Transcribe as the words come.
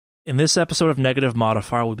In this episode of Negative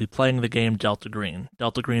Modifier, we'll be playing the game Delta Green.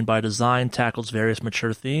 Delta Green, by design, tackles various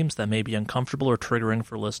mature themes that may be uncomfortable or triggering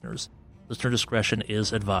for listeners. Listener discretion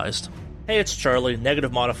is advised. Hey, it's Charlie,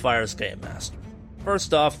 Negative Modifier's Game Master.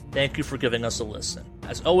 First off, thank you for giving us a listen.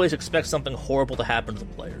 As always, expect something horrible to happen to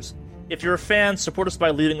the players. If you're a fan, support us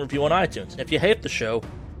by leaving a review on iTunes. And if you hate the show,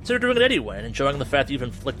 consider doing it anyway and enjoying the fact that you've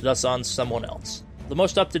inflicted us on someone else. For the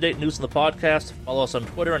most up-to-date news in the podcast, follow us on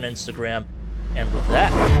Twitter and Instagram. And with that,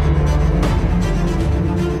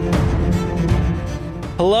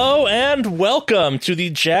 hello and welcome to the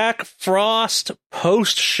Jack Frost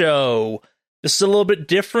post-show. This is a little bit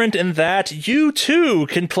different in that you too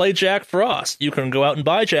can play Jack Frost. You can go out and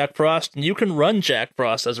buy Jack Frost, and you can run Jack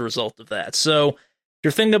Frost as a result of that. So if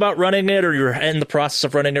you're thinking about running it, or you're in the process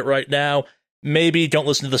of running it right now, maybe don't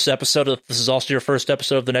listen to this episode if this is also your first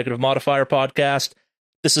episode of the Negative Modifier podcast.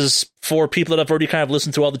 This is for people that have already kind of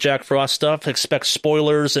listened to all the Jack Frost stuff. Expect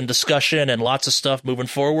spoilers and discussion and lots of stuff moving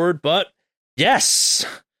forward. But yes,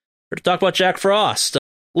 we're to talk about Jack Frost. A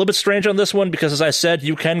little bit strange on this one because, as I said,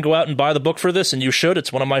 you can go out and buy the book for this, and you should.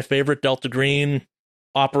 It's one of my favorite Delta Green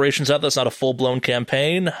operations out there. It's not a full-blown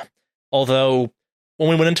campaign. Although,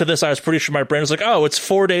 when we went into this, I was pretty sure my brain was like, oh, it's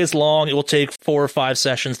 4 days long. It will take 4 or 5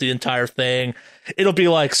 sessions, the entire thing. It'll be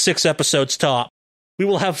like 6 episodes top. We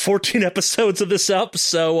will have 14 episodes of this up,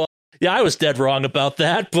 so yeah, I was dead wrong about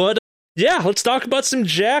that, but yeah, let's talk about some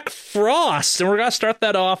Jack Frost, and we're going to start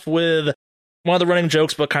that off with one of the running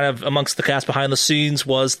jokes, but kind of amongst the cast behind the scenes,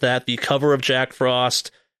 was that the cover of Jack Frost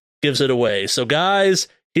gives it away. So guys,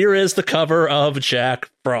 here is the cover of Jack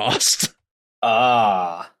Frost.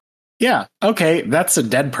 Yeah, okay, that's a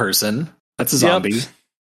dead person. That's a zombie.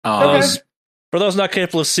 Yep. For those not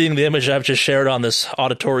capable of seeing the image I've just shared on this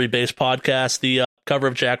auditory-based podcast, the cover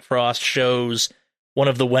of Jack Frost shows one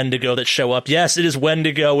of the Wendigo that show up. Yes, it is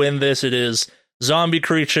Wendigo in this. It is zombie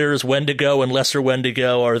creatures. Wendigo and lesser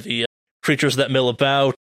Wendigo are the creatures that mill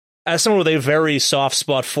about. As someone with a very soft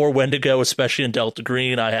spot for Wendigo, especially in Delta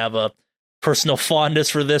Green, I have a personal fondness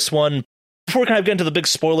for this one. Before we kind of get into the big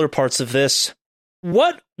spoiler parts of this,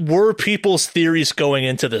 what were people's theories going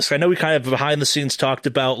into this? I know we kind of behind the scenes talked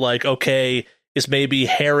about, like, okay, is maybe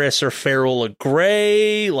Harris or Farrell a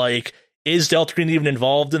gray? Like, is Delta Green even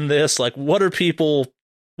involved in this? Like, what were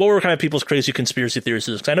kind of people's crazy conspiracy theories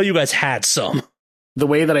to this? Because I know you guys had some. The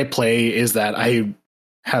way that I play is that I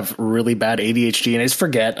have really bad ADHD and I just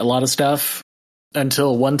forget a lot of stuff.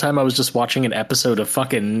 Until one time I was just watching an episode of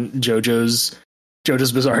fucking JoJo's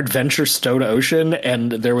Bizarre Adventure Stone Ocean,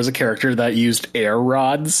 and there was a character that used air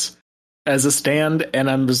rods as a stand,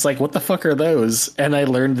 and I'm just like, what the fuck are those? And I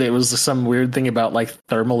learned that it was some weird thing about like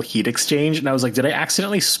thermal heat exchange, and I was like, did I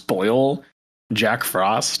accidentally spoil Jack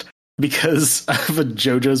Frost because of a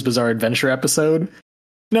JoJo's Bizarre Adventure episode?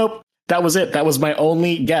 Nope. That was it. That was my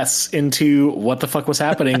only guess into what the fuck was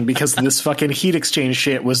happening, because this fucking heat exchange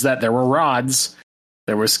shit was that there were rods,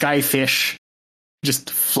 there were skyfish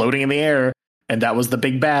just floating in the air, and that was the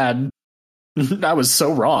big bad. I was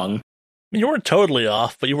so wrong. You weren't totally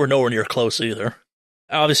off, but you were nowhere near close either.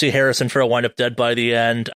 Obviously, Harris and Farrell wind up dead by the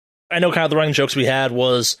end. I know kind of the running jokes we had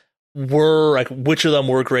were like, which of them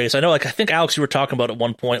were Grace? I know, like, I think, Alex, you were talking about at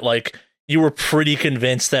one point, like, you were pretty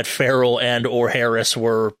convinced that Farrell and or Harris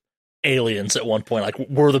were aliens at one point, like,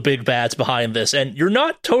 were the big bads behind this, and you're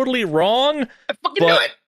not totally wrong. I fucking knew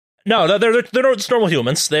it! No, they're just normal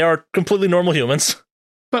humans. They are completely normal humans.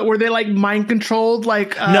 But were they, like, mind-controlled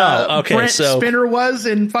like no, okay, Brent so Spinner was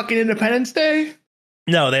in fucking Independence Day?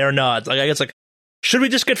 No, they are not. Like, I guess, like, should we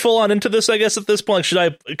just get full-on into this, I guess, at this point? Like, should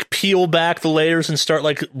I peel back the layers and start,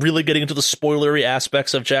 like, really getting into the spoilery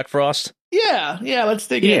aspects of Jack Frost? Yeah, let's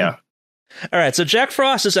dig in. All right, so Jack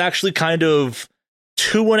Frost is actually kind of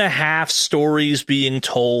 2.5 stories being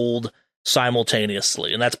told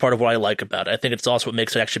simultaneously, and that's part of what I like about it. I think it's also what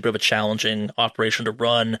makes it actually a bit of a challenging operation to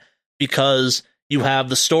run, because you have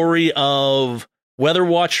the story of Weather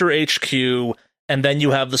Watcher HQ, and then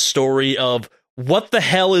you have the story of what the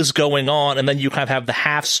hell is going on, and then you kind of have the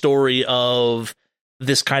half story of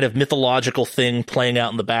this kind of mythological thing playing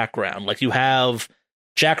out in the background. Like, you have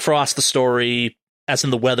Jack Frost, the story, as in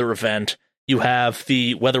the weather event, you have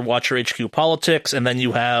the Weather Watcher HQ politics, and then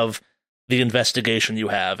you have the investigation you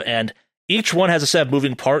have. And each one has a set of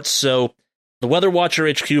moving parts, so the Weather Watcher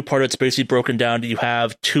HQ part of it's basically broken down to, you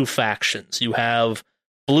have 2 factions. You have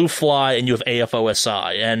Blue Fly and you have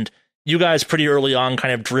AFOSI. And you guys pretty early on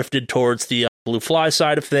kind of drifted towards the Blue Fly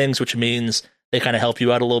side of things, which means they kind of help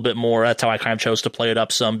you out a little bit more. That's how I kind of chose to play it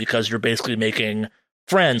up some, because you're basically making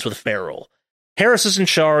friends with Farrell. Harris is in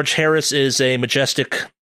charge. Harris is a majestic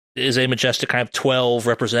kind of 12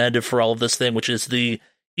 representative for all of this thing, which is the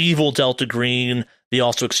evil Delta Green the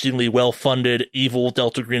also extremely well-funded, evil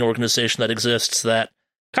Delta Green organization that exists that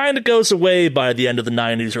kind of goes away by the end of the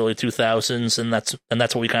 90s, early 2000s, and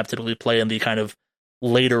that's what we kind of typically play in the kind of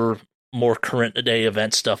later, more current-day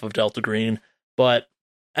event stuff of Delta Green. But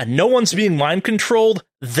no one's being mind-controlled.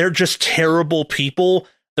 They're just terrible people.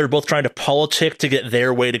 They're both trying to politic to get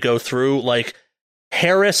their way to go through. Like,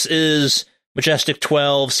 Harris is Majestic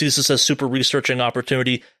 12, sees this as super researching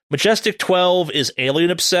opportunity. Majestic 12 is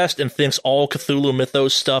alien-obsessed and thinks all Cthulhu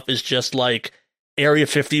Mythos stuff is just, like, Area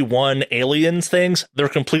 51 aliens things. They're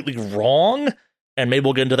completely wrong, and maybe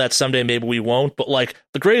we'll get into that someday, maybe we won't, but, like,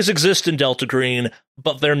 the Greys exist in Delta Green,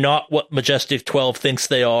 but they're not what Majestic 12 thinks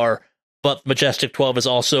they are, but Majestic 12 has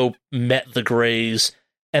also met the Greys.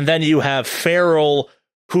 And then you have Farrell,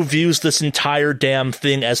 who views this entire damn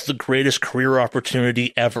thing as the greatest career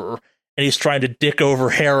opportunity ever, and he's trying to dick over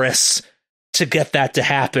Harris to get that to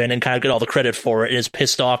happen and kind of get all the credit for it, and is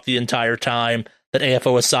pissed off the entire time that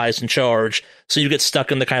AFOSI is in charge. So you get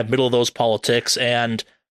stuck in the kind of middle of those politics, and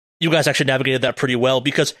you guys actually navigated that pretty well,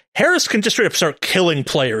 because Harris can just straight up start killing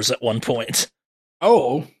players at one point.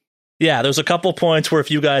 Oh. Yeah, there's a couple points where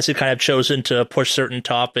if you guys had kind of chosen to push certain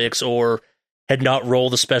topics or had not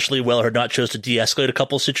rolled especially well or had not chose to de-escalate a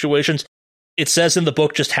couple situations, it says in the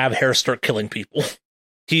book just have Harris start killing people.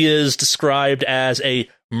 He is described as a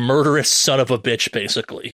murderous son of a bitch,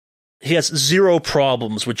 basically. He has zero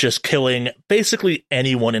problems with just killing basically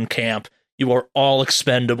anyone in camp. You are all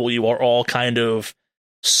expendable. You are all kind of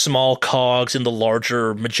small cogs in the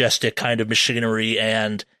larger, majestic kind of machinery,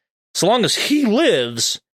 and so long as he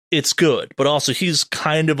lives, it's good. But also, he's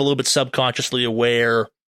kind of a little bit subconsciously aware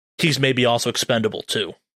he's maybe also expendable,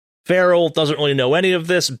 too. Farrell doesn't really know any of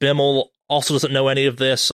this. Bimmel also doesn't know any of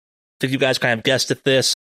this. I think you guys kind of guessed at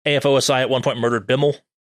this. AFOSI at one point murdered Bimmel.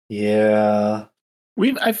 Yeah.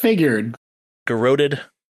 I figured. Garroted.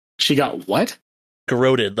 She got what?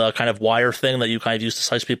 Garroted, the kind of wire thing that you kind of use to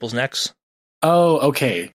slice people's necks. Oh,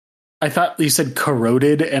 okay. I thought you said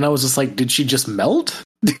corroded, and I was just like, did she just melt?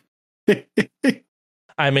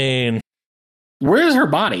 I mean, where is her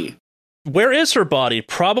body? Where is her body?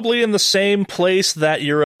 Probably in the same place that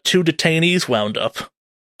your two detainees wound up.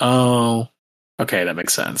 Oh, okay, that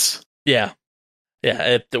makes sense. Yeah.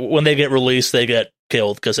 Yeah, when they get released, they get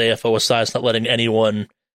killed, because AFOSI is not letting anyone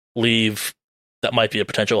leave that might be a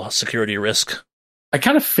potential security risk. I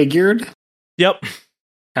kind of figured. Yep.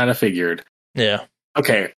 Kind of figured. Yeah.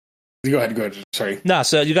 Okay. Go ahead. Sorry. Nah,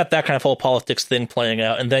 so you got that kind of whole politics thing playing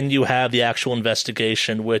out, and then you have the actual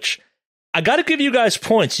investigation, which I got to give you guys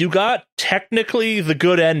points. You got technically the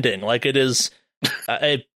good ending. Like, it is...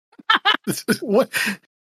 What?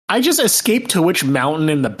 I just escaped to which mountain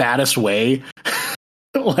in the baddest way?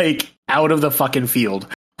 Like, out of the fucking field.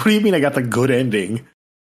 What do you mean I got the good ending?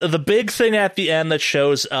 The big thing at the end that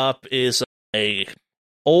shows up is a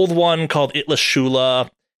old one called Itlashula,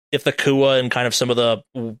 Ithakua, and kind of some of the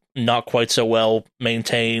not quite so well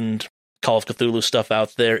maintained Call of Cthulhu stuff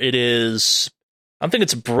out there. It is, I don't think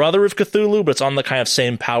it's Brother of Cthulhu, but it's on the kind of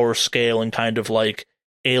same power scale and kind of like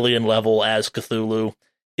alien level as Cthulhu.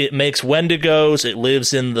 It makes Wendigos. It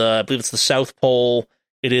lives in I believe it's the South Pole.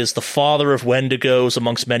 It is the father of Wendigos,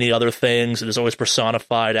 amongst many other things. It is always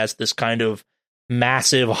personified as this kind of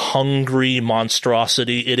massive, hungry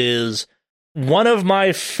monstrosity. It is one of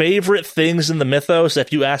my favorite things in the mythos.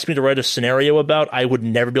 If you asked me to write a scenario about, I would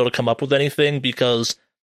never be able to come up with anything, because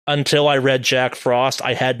until I read Jack Frost,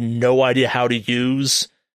 I had no idea how to use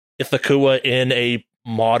Ithakua in a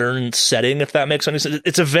modern setting, if that makes any sense.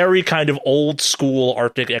 It's a very kind of old school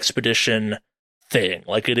Arctic expedition thing.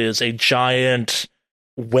 Like, it is a giant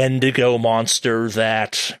Wendigo monster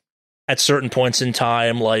that at certain points in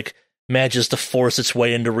time, like, manages to force its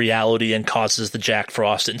way into reality and causes the Jack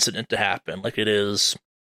Frost incident to happen. Like,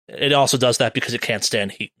 it also does that because it can't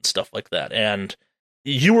stand heat and stuff like that. And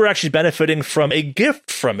you were actually benefiting from a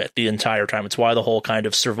gift from it the entire time. It's why the whole kind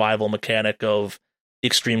of survival mechanic of the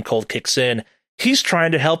extreme cold kicks in. He's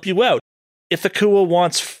trying to help you out. Ithakua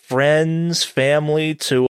wants friends, family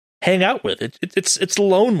to hang out with. It's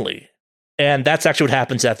lonely. And that's actually what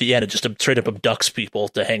happens at the end. It just straight up abducts people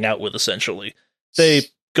to hang out with, essentially. They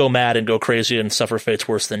go mad and go crazy and suffer fates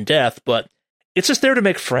worse than death, but it's just there to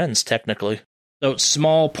make friends, technically. So,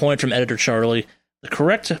 small point from Editor Charlie. The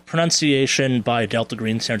correct pronunciation by Delta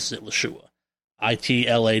Green standards is Itlashua.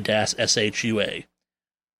 Itla-shua.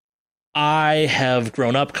 I have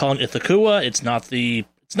grown up calling Ithakua. It's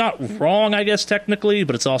not wrong, I guess, technically,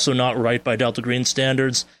 but it's also not right by Delta Green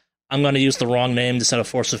standards. I'm going to use the wrong name to set a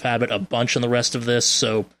force of habit a bunch in the rest of this,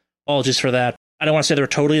 so apologies for that. I don't want to say they're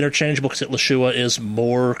totally interchangeable, because Itlashua is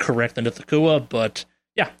more correct than Ithakua, but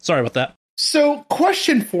yeah, sorry about that. So,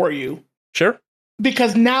 question for you. Sure.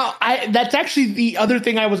 because now that's actually the other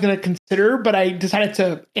thing I was going to consider, but I decided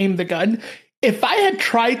to aim the gun. If I had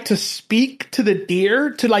tried to speak to the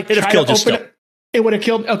deer to like It'd have try killed to you open still. it would have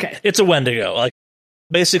killed. Okay. It's a Wendigo. Like,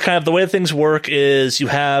 basically, kind of the way things work is you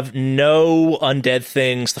have no undead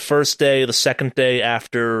things the first day, the second day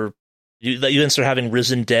after you then start having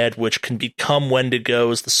risen dead, which can become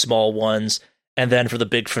Wendigos, the small ones, and then for the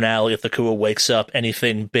big finale, if the Kua wakes up,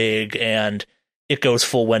 anything big, and it goes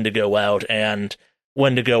full Wendigo out, and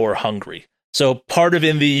Wendigo are hungry. So part of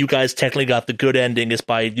Envy, you guys technically got the good ending is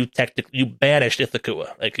by you banished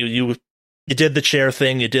Ithakua. Like you did the chair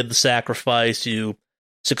thing, you did the sacrifice, you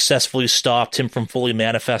successfully stopped him from fully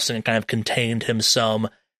manifesting and kind of contained him some,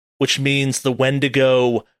 which means the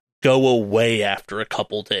Wendigo go away after a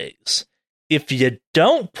couple days. If you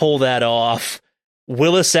don't pull that off,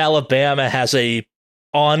 Willis, Alabama has a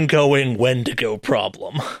ongoing Wendigo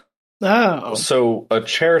problem. Oh. So a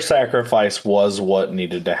chair sacrifice was what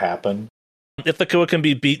needed to happen. Ithakua can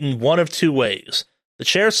be beaten one of two ways. The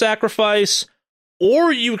chair sacrifice,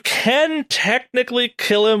 or you can technically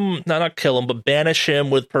kill him, not kill him, but banish him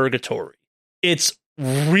with Purgatory. It's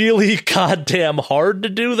really goddamn hard to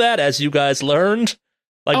do that, as you guys learned.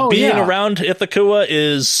 Like, being around Ithakua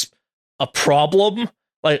is a problem.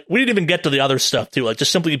 Like, we didn't even get to the other stuff, too. Like,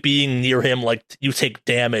 just simply being near him, like, you take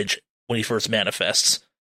damage when he first manifests.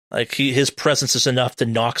 Like, his presence is enough to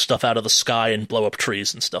knock stuff out of the sky and blow up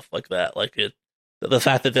trees and stuff like that. Like, the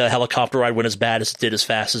fact that the helicopter ride went as bad as it did, as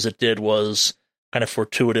fast as it did, was kind of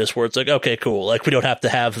fortuitous, where it's like, okay, cool. Like, we don't have to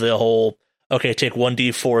have the whole, okay, take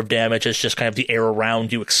 1d4 of damage. It's just kind of the air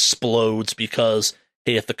around you explodes because,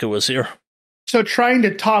 hey, Ithakua's here. So trying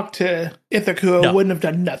to talk to Ithakua wouldn't have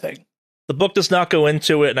done nothing. The book does not go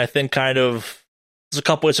into it, and I think kind of there's a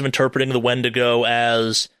couple ways of interpreting the Wendigo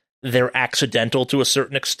as they're accidental to a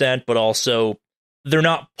certain extent, but also they're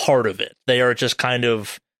not part of it. They are just kind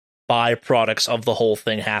of byproducts of the whole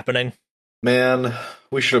thing happening. Man,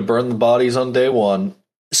 we should have burned the bodies on day one.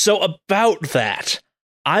 So about that,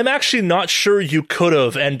 I'm actually not sure you could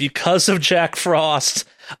have, and because of Jack Frost,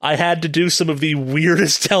 I had to do some of the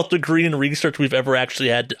weirdest Delta Green research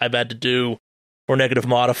I've had to do for Negative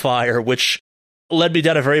Modifier, which led me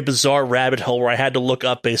down a very bizarre rabbit hole where I had to look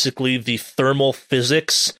up basically the thermal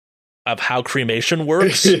physics of how cremation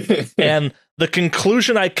works. And the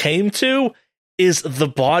conclusion I came to is the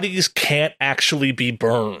bodies can't actually be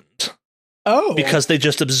burned. Oh. Because they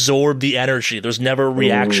just absorb the energy. There's never a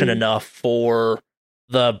reaction enough for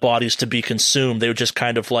the bodies to be consumed. They would just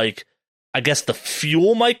kind of like, I guess the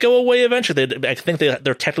fuel might go away eventually. I think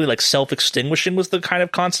they're technically like self-extinguishing was the kind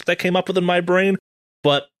of concept that came up with in my brain.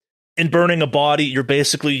 But in burning a body, you're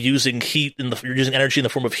basically using you're using energy in the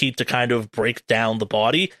form of heat to kind of break down the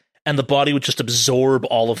body. And the body would just absorb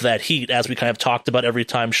all of that heat, as we kind of talked about every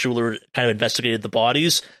time Schuler kind of investigated the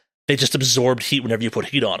bodies. They just absorbed heat whenever you put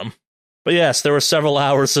heat on them. But yes, there were several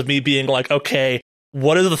hours of me being like, okay,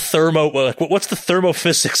 what's the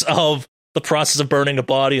thermophysics of the process of burning a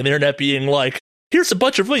body? And the internet being like, here's a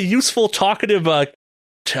bunch of really useful, talkative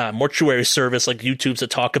mortuary service like YouTubes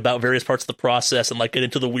that talk about various parts of the process and like get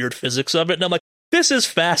into the weird physics of it. And I'm like, this is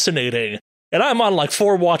fascinating. And I'm on like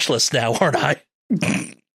 4 watch lists now, aren't I?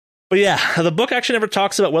 But yeah, the book actually never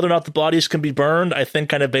talks about whether or not the bodies can be burned. I think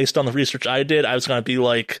kind of based on the research I did, I was going to be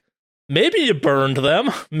like, maybe you burned them,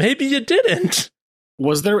 maybe you didn't.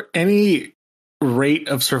 Was there any rate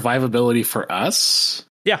of survivability for us?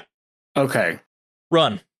 Yeah. Okay.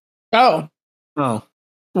 Run. Oh.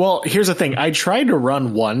 Well, here's the thing. I tried to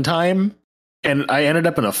run one time, and I ended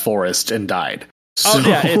up in a forest and died. So... Oh,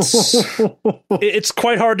 yeah, it's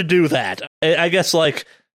quite hard to do that. I guess, like,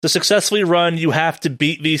 to successfully run, you have to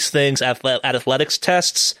beat these things at athletics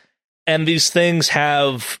tests, and these things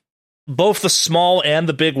have... Both the small and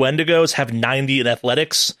the big Wendigos have 90 in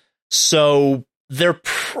athletics, so they're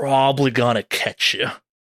probably gonna catch you.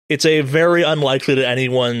 It's a very unlikely that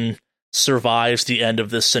anyone survives the end of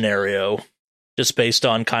this scenario, just based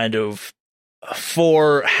on kind of,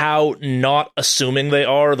 for how not assuming they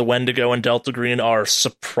are, the Wendigo and Delta Green are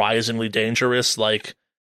surprisingly dangerous. Like,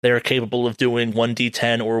 they're capable of doing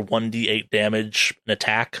 1d10 or 1d8 damage an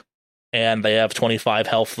attack. And they have 25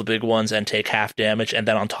 health, the big ones, and take half damage, and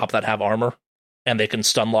then on top of that have armor. And they can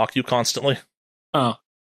stun lock you constantly. Oh.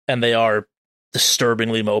 And they are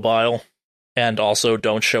disturbingly mobile, and also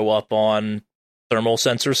don't show up on thermal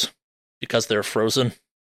sensors, because they're frozen.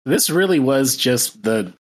 This really was just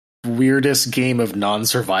the weirdest game of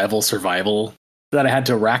non-survival survival that I had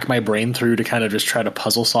to rack my brain through to kind of just try to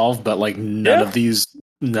puzzle solve, but like none of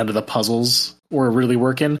the puzzles were really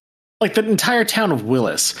working. Like the entire town of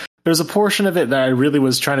Willis, there's a portion of it that I really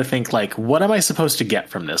was trying to think, like, what am I supposed to get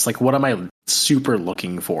from this? Like, what am I super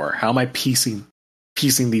looking for? How am I piecing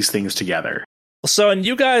these things together? So, and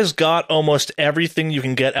you guys got almost everything you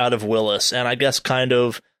can get out of Willis, and I guess kind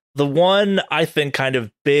of the one, I think, kind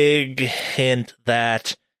of big hint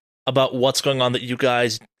that about what's going on that you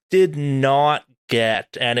guys did not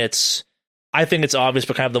get, and I think it's obvious,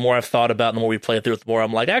 but kind of the more I've thought about it, the more we play it through, the more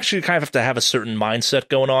I'm like, actually, you kind of have to have a certain mindset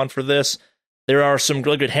going on for this. There are some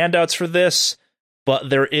really good handouts for this, but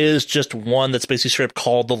there is just one that's basically straight up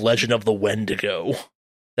called The Legend of the Wendigo.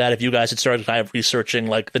 That if you guys had started kind of researching,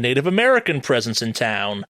 like, the Native American presence in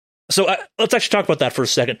town. So let's actually talk about that for a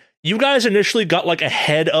second. You guys initially got, like,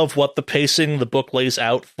 ahead of what the pacing the book lays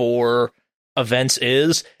out for events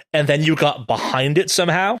is, and then you got behind it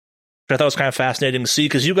somehow, which I thought was kind of fascinating to see,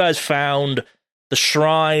 because you guys found the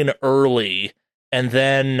shrine early, and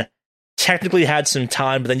then technically had some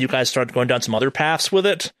time, but then you guys started going down some other paths with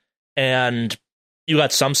it, and you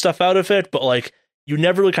got some stuff out of it, but, like, you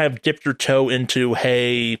never really kind of dipped your toe into,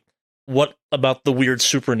 hey, what about the weird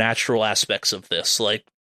supernatural aspects of this? Like,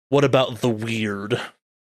 what about the weird?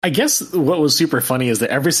 I guess what was super funny is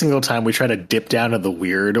that every single time we try to dip down to the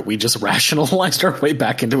weird, we just rationalized our way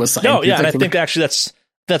back into a science. No, yeah, and I think actually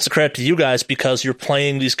that's a credit to you guys, because you're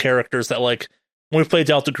playing these characters that, like, when we play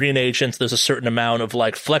Delta Green Agents, there's a certain amount of,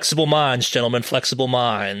 like, flexible minds, gentlemen, flexible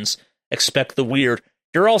minds. Expect the weird.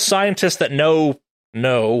 You're all scientists that know,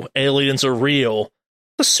 no, aliens are real.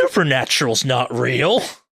 The supernatural's not real.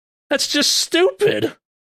 That's just stupid.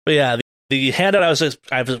 But yeah, the handout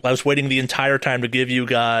I was waiting the entire time to give you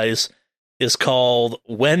guys is called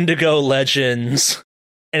Wendigo Legends,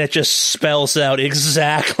 and it just spells out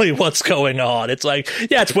exactly what's going on. It's like,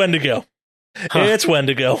 yeah, it's Wendigo. It's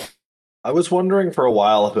Wendigo. I was wondering for a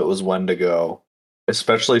while if it was Wendigo,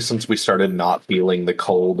 especially since we started not feeling the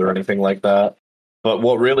cold or anything like that. But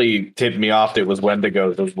what really tipped me off it was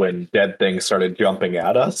Wendigo was when dead things started jumping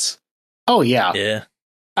at us. Oh, yeah. Yeah.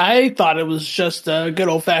 I thought it was just good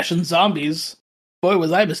old-fashioned zombies. Boy,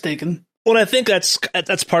 was I mistaken. Well, I think that's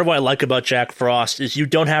part of what I like about Jack Frost, is you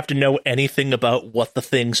don't have to know anything about what the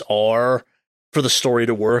things are for the story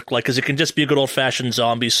to work. Like, because it can just be a good old-fashioned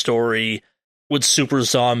zombie story with super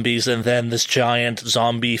zombies, and then this giant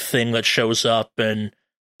zombie thing that shows up and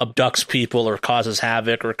abducts people or causes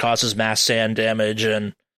havoc or causes mass sand damage.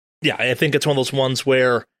 And yeah, I think it's one of those ones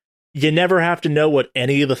where you never have to know what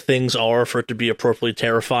any of the things are for it to be appropriately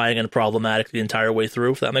terrifying and problematic the entire way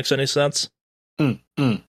through, if that makes any sense. Yeah,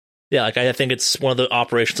 like, I think it's one of the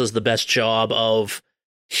operations does the best job of,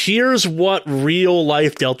 here's what real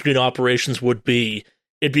life Delta Green operations would be.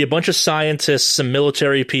 It'd be a bunch of scientists, some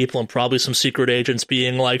military people, and probably some secret agents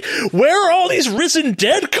being like, where are all these risen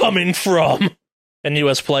dead coming from? And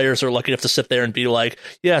US players are lucky enough to sit there and be like,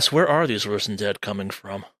 yes, where are these risen dead coming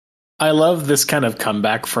from? I love this kind of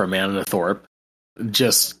comeback for Amanda Thorpe,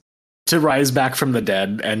 just to rise back from the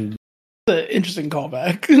dead and... It's an interesting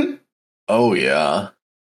callback. Oh, yeah.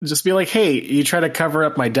 Just be like, hey, you try to cover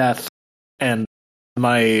up my death and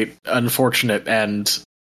my unfortunate end.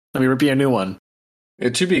 Let me rip you a new one.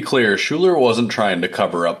 To be clear, Schuler wasn't trying to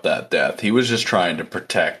cover up that death. He was just trying to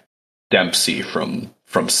protect Dempsey from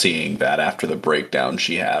seeing that after the breakdown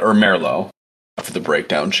she had, or Merlo after the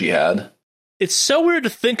breakdown she had. It's so weird to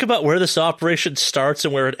think about where this operation starts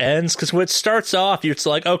and where it ends, because when it starts off, it's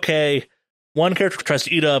like, okay, one character tries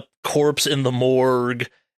to eat a corpse in the morgue,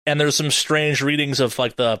 and there's some strange readings of,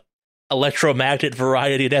 like, the electromagnet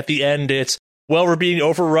variety, and at the end it's, well, we're being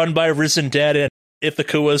overrun by risen dead, and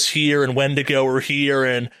Ithacua's here, and Wendigo are here,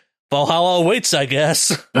 and Valhalla awaits, I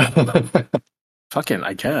guess. Fucking,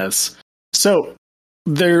 I guess. So,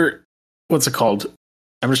 what's it called?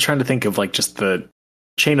 I'm just trying to think of, like, just the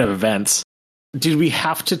chain of events. Did we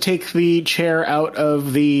have to take the chair out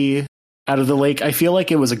of the lake? I feel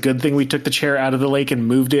like it was a good thing we took the chair out of the lake and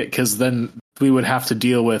moved it, because then we would have to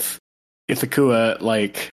deal with Ithacua,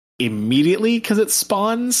 like, immediately, because it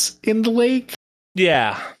spawns in the lake.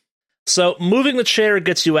 Yeah. So moving the chair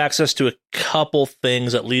gets you access to a couple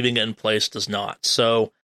things that leaving it in place does not.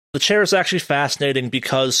 So the chair is actually fascinating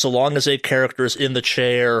because so long as a character is in the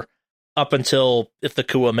chair up until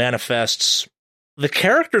Ithacua manifests, the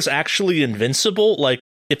character's actually invincible. Like,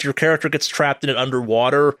 if your character gets trapped in it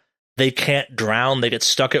underwater, they can't drown. They get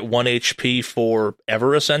stuck at 1 HP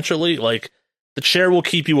forever, essentially. Like, the chair will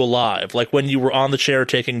keep you alive. Like, when you were on the chair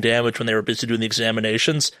taking damage when they were busy doing the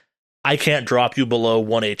examinations, I can't drop you below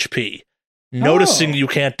 1 HP. Noticing you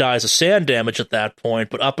can't die as a sand damage at that point,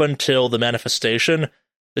 but up until the manifestation,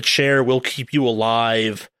 the chair will keep you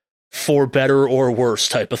alive for better or worse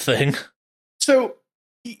type of thing. So,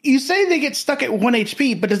 you say they get stuck at 1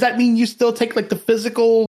 HP, but does that mean you still take, like, the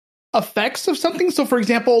physical effects of something? So, for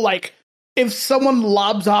example, like if someone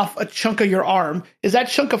lobs off a chunk of your arm, is that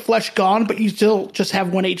chunk of flesh gone, but you still just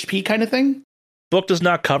have 1 HP kind of thing? Book does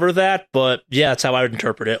not cover that, but yeah, that's how I would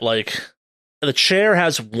interpret it. Like, the chair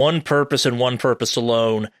has one purpose and one purpose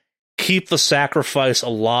alone: keep the sacrifice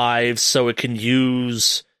alive so it can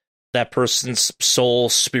use that person's soul,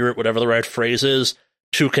 spirit, whatever the right phrase is,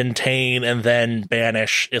 to contain and then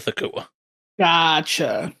banish Ithaqua.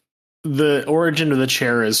 Gotcha. The origin of the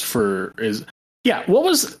chair the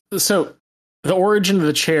origin of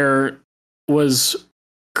the chair was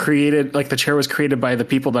created, like the chair was created by the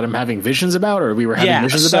people that I'm having visions about, or we were having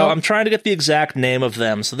visions about? I'm trying to get the exact name of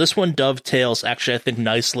them. So this one dovetails, actually, I think,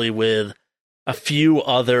 nicely with a few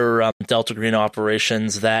other Delta Green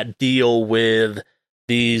operations that deal with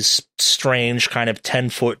these strange kind of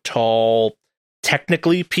 10-foot tall,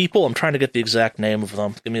 technically people. I'm trying to get the exact name of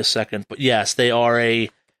them. Give me a second. But yes, they are a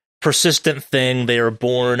persistent thing. They are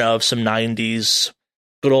born of some 90s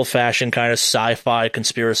good old-fashioned kind of sci-fi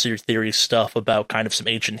conspiracy theory stuff about kind of some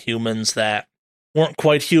ancient humans that weren't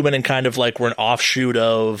quite human and kind of like were an offshoot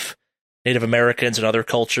of Native Americans and other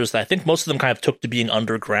cultures that I think most of them kind of took to being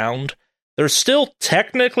underground. They're still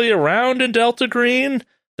technically around in Delta Green.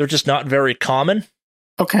 They're just not very common.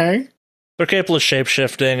 Okay. They're capable of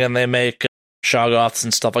shape-shifting, and they make Shoggoths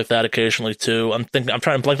and stuff like that occasionally, too. I'm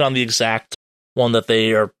trying to blank on the exact one that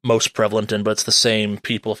they are most prevalent in, but it's the same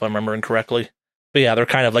people, if I'm remembering correctly. But yeah, they're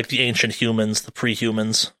kind of like the ancient humans, the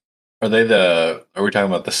pre-humans. Are we talking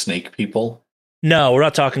about the snake people? No, we're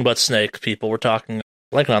not talking about snake people. We're talking,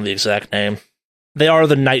 blanking on the exact name. They are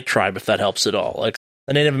the Night Tribe, if that helps at all. Like,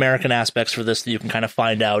 the Native American aspects for this that you can kind of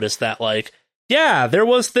find out is that, like, yeah, there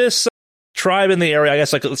was this tribe in the area. I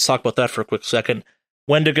guess, like, let's talk about that for a quick second.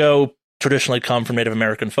 Wendigo traditionally come from Native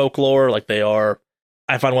American folklore. Like, they are,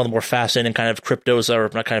 I find, one of the more fascinating kind of cryptos or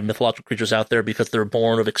kind of mythological creatures out there because they're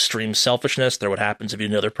born of extreme selfishness. They're what happens if you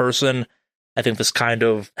another person. I think this kind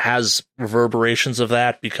of has reverberations of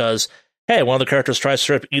that because, hey, one of the characters tries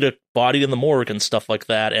to eat a body in the morgue and stuff like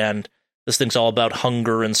that, and this thing's all about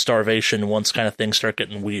hunger and starvation once kind of things start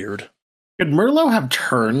getting weird. Could Merlot have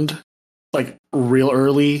turned, like, real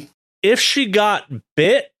early? If she got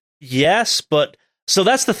bit, yes, but so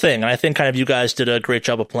that's the thing. And I think kind of you guys did a great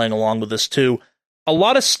job of playing along with this too. A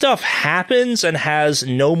lot of stuff happens and has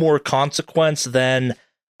no more consequence than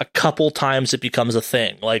a couple times it becomes a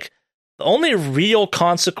thing. Like, the only real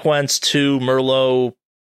consequence to Merlot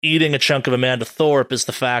eating a chunk of Amanda Thorpe is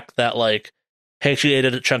the fact that, like, hey, she ate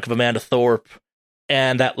a chunk of Amanda Thorpe,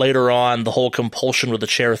 and that later on the whole compulsion with the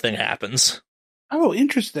chair thing happens. Oh,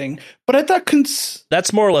 interesting. But I thought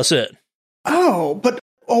that's more or less it.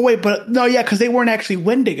 but no, yeah, because they weren't actually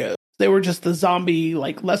Wendigos. They were just the zombie,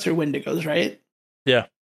 like, lesser Wendigos, right? Yeah.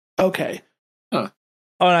 Okay. Huh.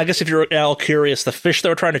 Oh, and I guess if you're all curious, the fish that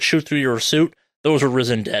were trying to chew through your suit, those were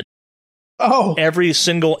risen dead. Oh. Every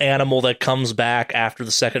single animal that comes back after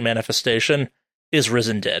the second manifestation is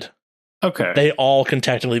risen dead. Okay. They all can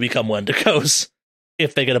technically become Wendigos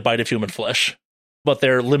if they get a bite of human flesh. But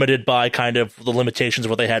they're limited by kind of the limitations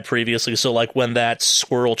of what they had previously. So, like, when that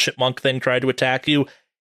squirrel chipmunk thing tried to attack you,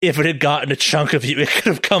 if it had gotten a chunk of you, it could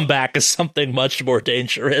have come back as something much more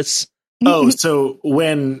dangerous. Oh, so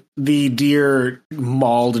when the deer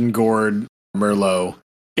mauled and gored Merlot,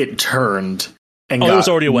 it turned and it was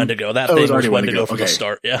already a Wendigo. That thing was Wendigo from the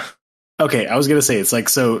start, yeah. Okay, I was going to say, it's like,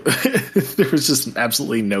 so there was just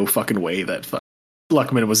absolutely no fucking way that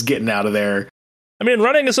Luckman was getting out of there. I mean,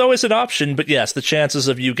 running is always an option, but yes, the chances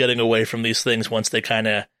of you getting away from these things once they kind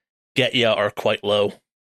of get you are quite low.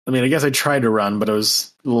 I mean, I guess I tried to run, but I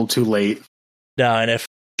was a little too late. No, and if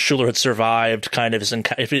Schuler had survived, kind of,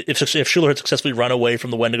 if Schuler had successfully run away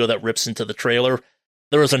from the Wendigo that rips into the trailer,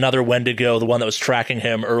 there was another Wendigo, the one that was tracking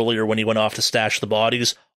him earlier when he went off to stash the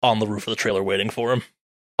bodies, on the roof of the trailer waiting for him.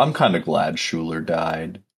 I'm kind of glad Schuler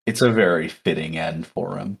died. It's a very fitting end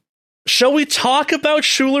for him. Shall we talk about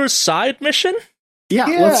Schuler's side mission? Yeah,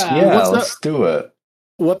 let's do it.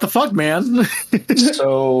 What the fuck, man?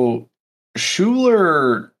 So,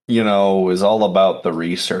 Schuler, is all about the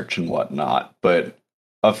research and whatnot, but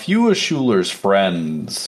a few of Schuler's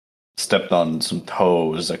friends stepped on some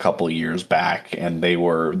toes a couple years back, and they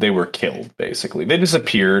were killed, basically. They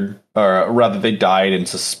disappeared, or rather, they died in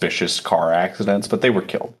suspicious car accidents, but they were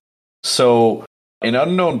killed. So, an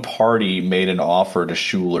unknown party made an offer to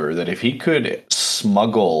Schuler that if he could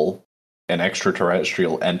smuggle an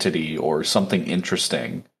extraterrestrial entity or something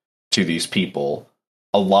interesting to these people,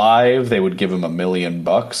 alive, they would give him $1 million.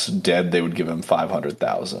 Dead, they would give him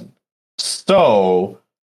 500,000. So,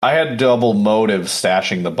 I had double motive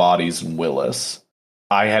stashing the bodies in Willis.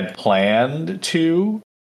 I had planned to,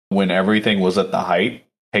 when everything was at the height,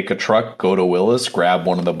 take a truck, go to Willis, grab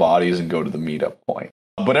one of the bodies, and go to the meetup point.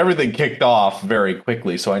 But everything kicked off very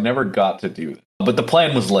quickly, so I never got to do that. But the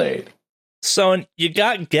plan was laid. So, you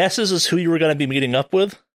got guesses as who you were going to be meeting up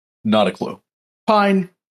with? Not a clue. Pine.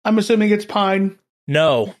 I'm assuming it's Pine.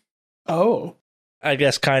 No. Oh. I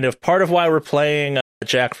guess kind of part of why we're playing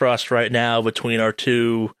Jack Frost right now between our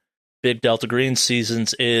two big Delta Green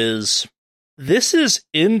seasons is this is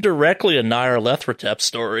indirectly a Nyarlathotep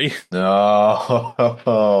story.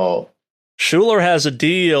 No. Schuler has a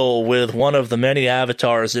deal with one of the many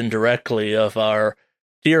avatars indirectly of our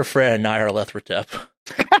dear friend Nyarlathotep.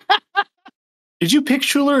 Did you pick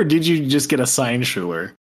Schuler or did you just get a signed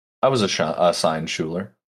Schuler? I was a signed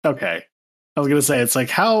Schuler. Okay. I was going to say, it's like,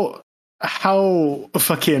 how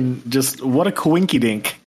fucking just, what a coinky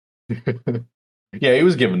dink. Yeah, he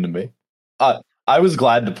was given to me. I was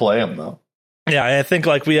glad to play him, though. Yeah, I think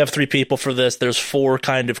like we have 3 people for this. There's 4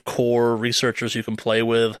 kind of core researchers you can play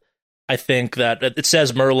with. I think that it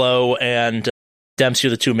says Merlot and Dempsey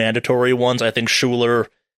are the 2 mandatory ones. I think Schuler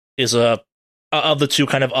is of the 2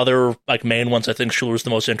 kind of other like main ones. I think Schuler is the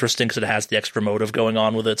most interesting because it has the extra motive going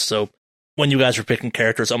on with it. So when you guys were picking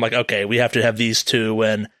characters, I'm like, okay, we have to have these 2,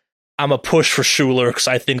 and I'm a push for Schuler because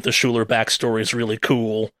I think the Schuler backstory is really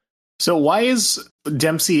cool. So why is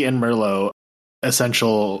Dempsey and Merlot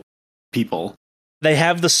essential people? They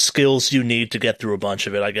have the skills you need to get through a bunch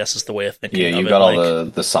of it, I guess is the way of thinking of it. Yeah, you got all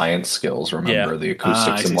the science skills, remember, Yeah. the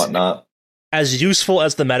acoustics and whatnot. As useful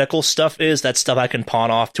as the medical stuff is, that stuff I can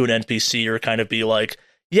pawn off to an NPC or kind of be like,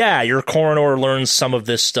 yeah, your coroner learns some of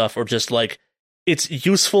this stuff, or just like, it's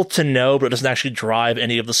useful to know, but it doesn't actually drive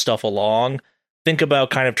any of the stuff along. Think about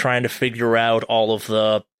kind of trying to figure out all of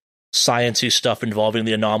the science-y stuff involving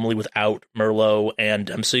the anomaly without Merlot and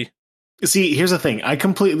Dempsey. See, here's the thing. I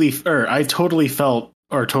totally felt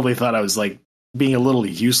or totally thought I was like being a little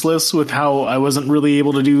useless with how I wasn't really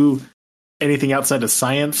able to do anything outside of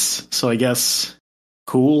science. So I guess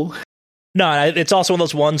cool. No, it's also one of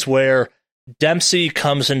those ones where Dempsey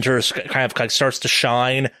comes into kind of like starts to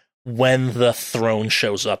shine when the throne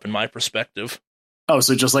shows up, in my perspective. Oh,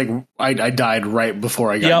 so just like I died right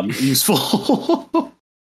before I got useful.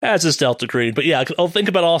 As is Delta Green. But yeah, I'll think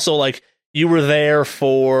about also like you were there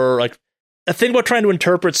for like a thing about trying to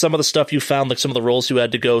interpret some of the stuff you found, like some of the roles you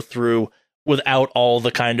had to go through without all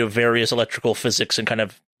the kind of various electrical physics and kind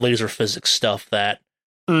of laser physics stuff that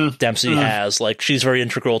Dempsey has. Like she's very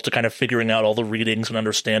integral to kind of figuring out all the readings and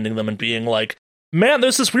understanding them and being like, man,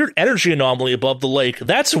 there's this weird energy anomaly above the lake.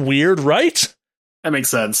 That's weird, right? That makes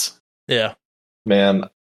sense. Yeah. Man,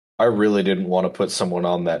 I really didn't want to put someone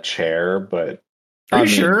on that chair, but Are you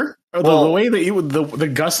sure? The way that you the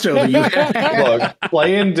gusto that you had. Look,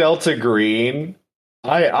 playing Delta Green,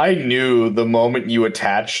 I knew the moment you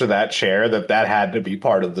attached to that chair that had to be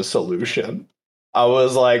part of the solution. I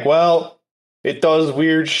was like, well, it does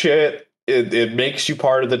weird shit. It makes you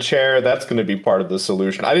part of the chair. That's going to be part of the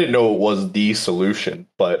solution. I didn't know it was the solution,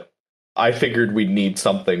 but I figured we'd need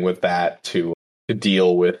something with that to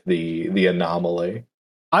deal with the anomaly.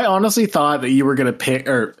 I honestly thought that you were going to pick,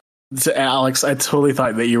 or Alex, I totally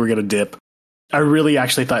thought that you were going to dip. I really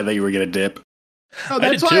actually thought that you were going to dip. Oh,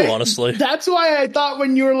 I did too, honestly. That's why I thought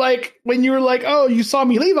when you were like, oh, you saw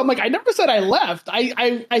me leave. I'm like, I never said I left.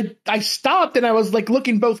 I stopped and I was like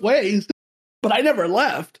looking both ways, but I never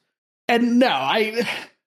left. And no,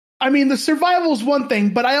 I mean, the survival's one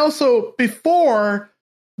thing, but I also, before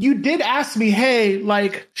you did ask me, hey,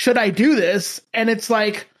 like, should I do this? And it's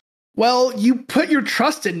like, well, you put your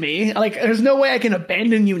trust in me. Like, there's no way I can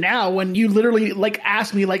abandon you now when you literally like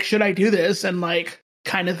asked me, like, should I do this? And like,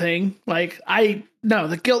 kind of thing. Like,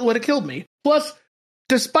 the guilt would have killed me. Plus,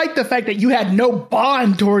 despite the fact that you had no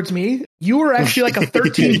bond towards me, you were actually like a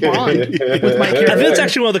 13 bond with my character. I think that's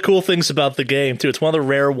actually one of the cool things about the game, too. It's one of the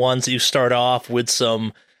rare ones that you start off with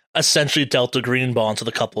some essentially Delta Green bonds with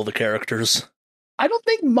a couple of the characters. I don't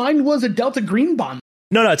think mine was a Delta Green bond.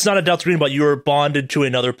 No, it's not a Delta Green bond. You were bonded to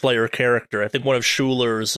another player character. I think one of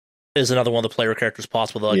Schuler's is another one of the player characters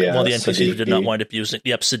possible. Like one of the NPCs who did not wind up using.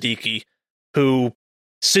 Yep, Siddiqui.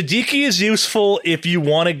 Siddiqui is useful if you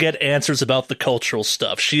want to get answers about the cultural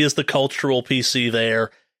stuff. She is the cultural PC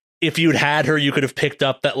there. If you'd had her, you could have picked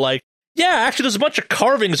up that, like, yeah, actually, there's a bunch of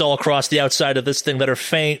carvings all across the outside of this thing that are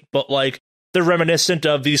faint, but, like, they're reminiscent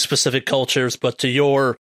of these specific cultures, but to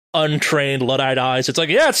your untrained, Luddite eyes, it's like,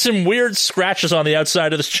 yeah, it's some weird scratches on the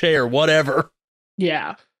outside of this chair, whatever.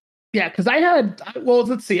 Yeah. Yeah, because I had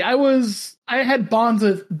bonds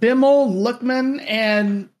with Bimmel, Lookman,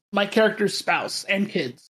 and my character's spouse and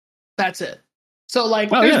kids. That's it. So,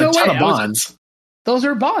 like, there's no way. Bonds. Those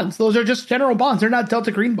are bonds. Those are just general bonds. They're not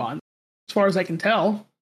Delta Green bonds, as far as I can tell.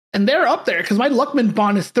 and they're up there because my Luckman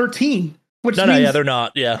bond is 13. Which No, means, yeah, they're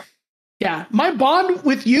not. Yeah. Yeah, my bond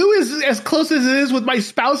with you is as close as it is with my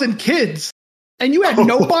spouse and kids. And you had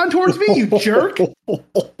no bond towards me, you jerk.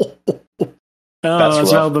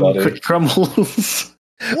 That's how rough, the buddy. cookie crumbles.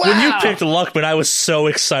 Wow. When you picked Luckman, I was so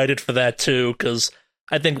excited for that too, because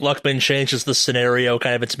I think Luckman changes the scenario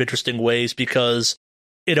kind of in some interesting ways, because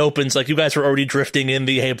it opens, like, you guys were already drifting in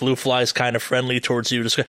the, hey, Blue Fly's kind of friendly towards you.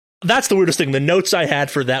 That's the weirdest thing. The notes I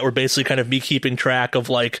had for that were basically kind of me keeping track of,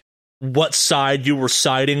 like, what side you were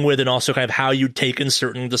siding with and also kind of how you'd taken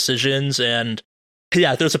certain decisions. And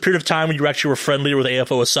yeah, there was a period of time when you actually were friendlier with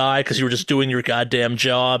AFOSI because you were just doing your goddamn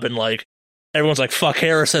job, and, like, everyone's like, fuck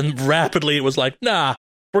Harris, and rapidly it was like, nah,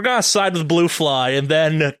 we're gonna side with Blue Fly, and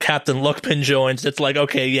then Captain Luckman joins. It's like,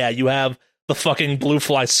 okay, yeah, you have the fucking Blue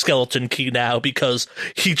Fly skeleton key now because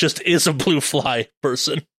he just is a Blue Fly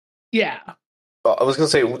person. Yeah. I was going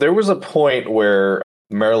to say, there was a point where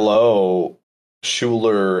Merlot,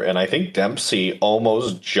 Schuler, and I think Dempsey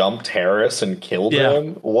almost jumped Harris and killed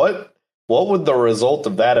him. What would the result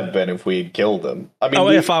of that have been if we had killed him? I mean,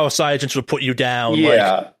 AFOSI agents would put you down.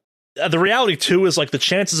 yeah. The reality, too, is, like, the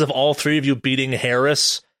chances of all three of you beating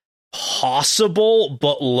Harris, possible,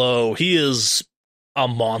 but low. He is a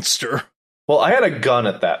monster. Well, I had a gun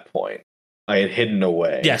at that point. I had hidden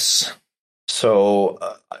away. Yes. So,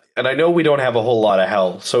 and I know we don't have a whole lot of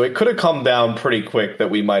health, so it could have come down pretty quick that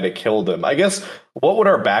we might have killed him. I guess, what would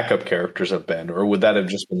our backup characters have been? Or would that have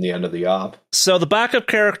just been the end of the op? So the backup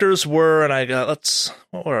characters were, and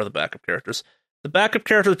what are the backup characters? The backup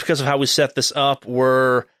characters, because of how we set this up,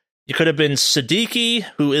 were, you could have been Siddiqui,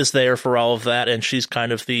 who is there for all of that, and she's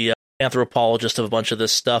kind of the anthropologist of a bunch of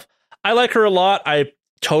this stuff. I like her a lot. I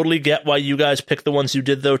totally get why you guys picked the ones you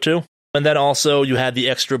did, though, too. And then also you had the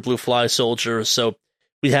extra Blue Fly soldiers. So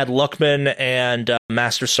we had Luckman and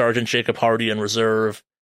Master Sergeant Jacob Hardy in reserve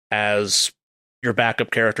as your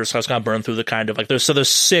backup characters. So I was going to burn through the kind of, like, there's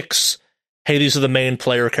 6, hey, these are the main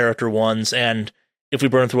player character ones. And if we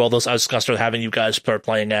burn through all those, I was going to start having you guys start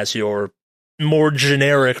playing as your more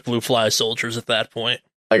generic Blue Fly soldiers at that point.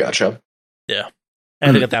 I gotcha. Yeah. And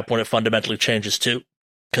I think at that point it fundamentally changes too,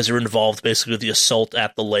 because you're involved basically with the assault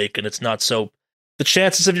at the lake, and it's not so... The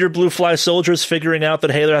chances of your Blue Fly soldiers figuring out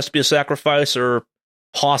that, hey, there has to be a sacrifice are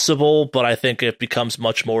possible, but I think it becomes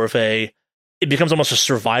much more of it becomes almost a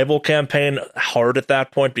survival campaign hard at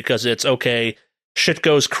that point, because it's, okay, shit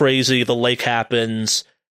goes crazy, the lake happens,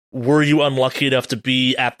 were you unlucky enough to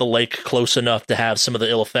be at the lake close enough to have some of the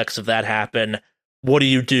ill effects of that happen? What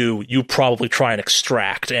do? You probably try and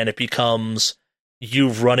extract, and it becomes you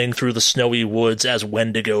running through the snowy woods as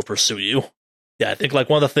Wendigo pursue you. Yeah, I think, like,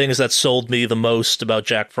 one of the things that sold me the most about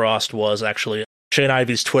Jack Frost was actually Shane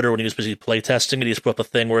Ivy's Twitter when he was busy playtesting, and he just put up a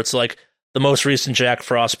thing where it's like, the most recent Jack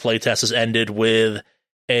Frost playtest has ended with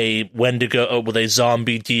a Wendigo, with a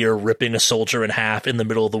zombie deer ripping a soldier in half in the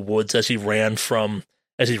middle of the woods as he ran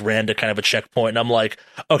to kind of a checkpoint. And I'm like,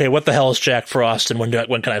 okay, what the hell is Jack Frost, and when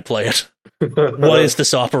can I play it? What is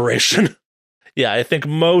this operation? Yeah, I think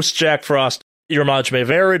most Jack Frost, your mileage may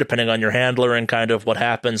vary depending on your handler and kind of what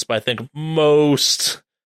happens, but I think most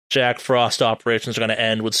Jack Frost operations are going to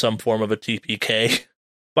end with some form of a TPK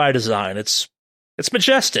by design. It's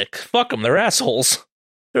Majestic. Fuck them, they're assholes.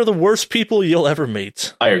 They're the worst people you'll ever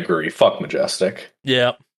meet. I agree. Fuck Majestic.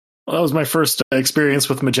 Yeah. Well, that was my first experience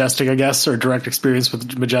with Majestic, I guess, or direct experience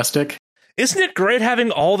with Majestic. Isn't it great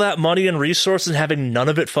having all that money and resources and having none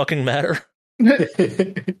of it fucking matter?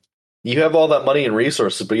 You have all that money and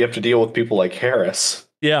resources, but you have to deal with people like Harris.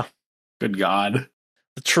 Yeah. Good God.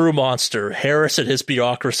 The true monster, Harris and his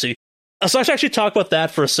bureaucracy. So I should actually talk about that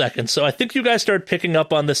for a second. So I think you guys started picking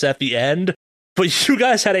up on this at the end, but you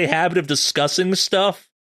guys had a habit of discussing stuff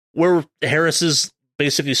where Harris's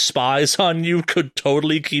basically spies on you could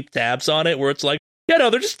totally keep tabs on it, where it's like, yeah, no,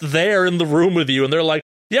 they're just there in the room with you, and they're like,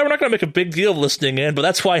 yeah, we're not going to make a big deal of listening in, but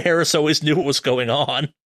that's why Harris always knew what was going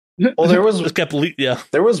on. Well, there was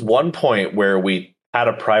There was one point where we had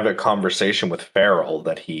a private conversation with Farrell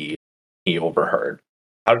that he overheard.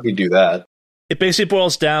 How did he do that? It basically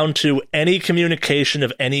boils down to any communication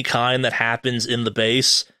of any kind that happens in the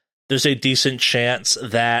base, there's a decent chance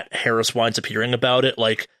that Harris winds up hearing about it.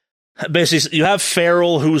 Like, basically, you have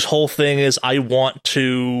Farrell, whose whole thing is, I want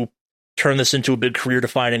to turn this into a big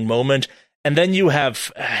career-defining moment. And then you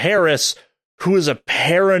have Harris, who is a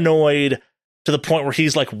paranoid to the point where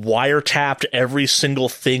he's, like, wiretapped every single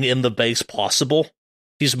thing in the base possible.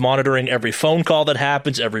 He's monitoring every phone call that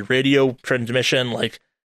happens, every radio transmission, like,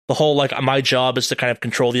 the whole, like, my job is to kind of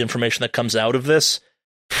control the information that comes out of this.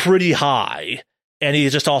 Pretty high. And he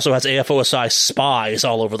just also has AFOSI spies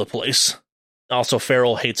all over the place. Also,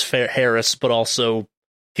 Farrell hates Harris, but also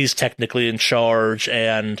he's technically in charge,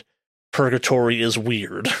 and Purgatory is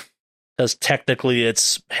weird. Because technically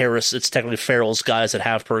it's technically Farrell's guys that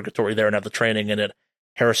have Purgatory there and have the training in it.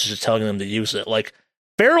 Harris is just telling them to use it. Like,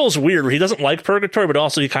 Farrell's weird. He doesn't like Purgatory, but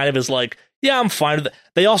also he kind of is like, yeah, I'm fine with it.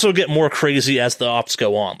 They also get more crazy as the ops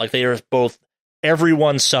go on. Like, they are both,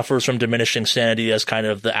 everyone suffers from diminishing sanity as kind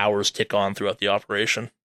of the hours tick on throughout the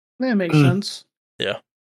operation. That makes sense. Yeah.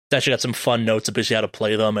 It's actually got some fun notes about how to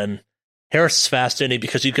play them, and Harris is fascinating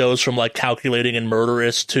because he goes from, like, calculating and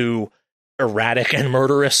murderous to erratic and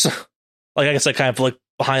murderous. Like, I guess that kind of, like,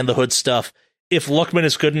 behind the hood stuff. If Lookman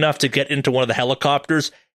is good enough to get into one of the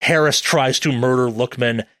helicopters, Harris tries to murder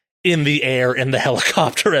Lookman in the air in the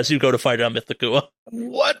helicopter as you go to fight on Mythicua.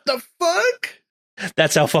 What the fuck?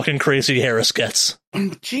 That's how fucking crazy Harris gets.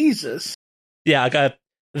 Jesus. Yeah,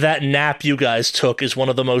 that nap you guys took is one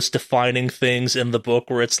of the most defining things in the book,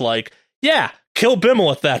 where it's like, yeah, kill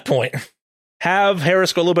Bimmel at that point. Have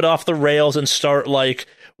Harris go a little bit off the rails and start, like,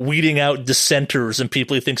 weeding out dissenters and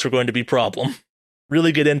people he thinks are going to be problem.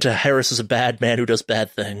 Really get into Harris as a bad man who does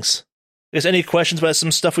bad things. I guess any questions about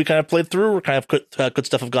some stuff we kind of played through, or kind of could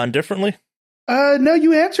stuff have gone differently? No,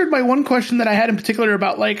 you answered my one question that I had in particular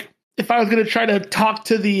about, like, if I was going to try to talk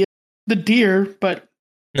to the deer, but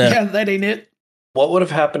yeah, that ain't it. What would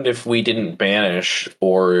have happened if we didn't banish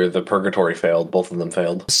or the Purgatory failed? Both of them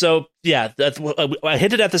failed. So, yeah, I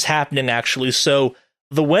hinted at this happening, actually. So,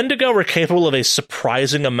 the Wendigo are capable of a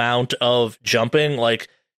surprising amount of jumping. Like,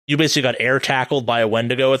 you basically got air tackled by a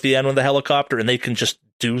Wendigo at the end of the helicopter, and they can just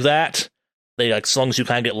do that. They, like, as long as you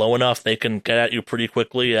kind of get low enough, they can get at you pretty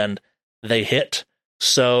quickly, and they hit.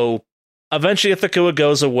 So, eventually, if the Kua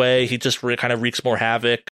goes away, he just kind of wreaks more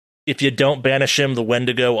havoc. If you don't banish him, the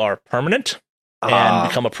Wendigo are permanent and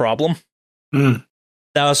become a problem. Mm.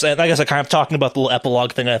 That was, I guess, I'm kind of talking about the little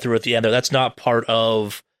epilogue thing I threw at the end there. That's not part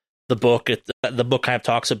of the book. The book kind of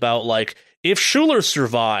talks about, like, if Schuler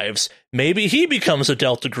survives, maybe he becomes a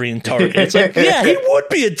Delta Green target. It's like, yeah, he would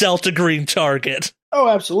be a Delta Green target. Oh,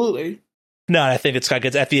 absolutely. No, I think it's kind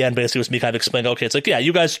of, at the end, basically, it was me kind of explaining, okay, it's like, yeah,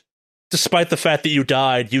 you guys, despite the fact that you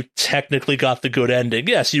died, you technically got the good ending.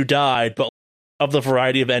 Yes, you died, but of the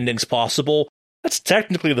variety of endings possible, that's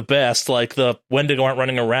technically the best. Like, the Wendigo aren't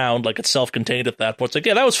running around, like, it's self-contained at that point. It's like,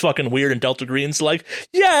 yeah, that was fucking weird, and Delta Green's like,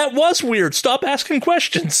 yeah, it was weird, stop asking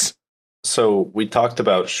questions. So we talked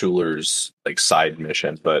about Schuler's, like, side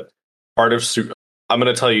mission, but part of I'm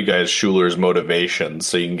going to tell you guys Schuler's motivations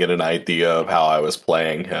so you can get an idea of how I was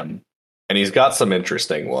playing him. And he's got some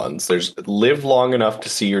interesting ones. There's live long enough to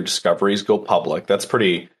see your discoveries go public. That's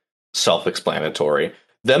pretty self-explanatory.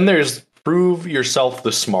 Then there's prove yourself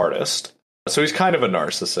the smartest. So he's kind of a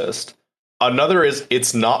narcissist. Another is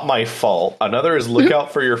it's not my fault. Another is look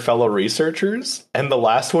out for your fellow researchers. And the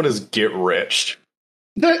last one is get rich.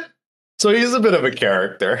 So he's a bit of a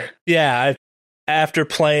character. Yeah, after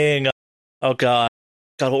playing, what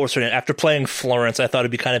was her name? After playing Florence, I thought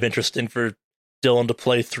it'd be kind of interesting for Dylan to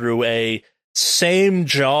play through a same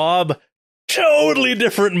job, totally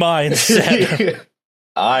different mindset.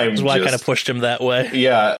 That's why I kind of pushed him that way.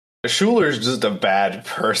 Yeah, Schuler's just a bad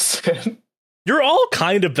person. You're all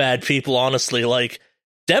kind of bad people, honestly. Like,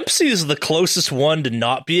 Dempsey's the closest one to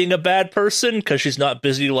not being a bad person, because she's not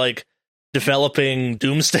busy, like, developing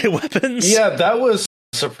doomsday weapons. Yeah, that was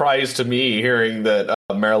a surprise to me, hearing that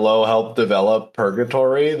Merlot helped develop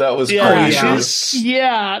Purgatory. That was crazy.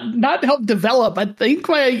 Yeah, not help develop. I think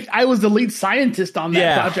I was the lead scientist on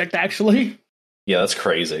that project, actually. Yeah, that's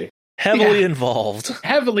crazy. Heavily involved.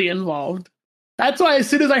 Heavily involved. That's why as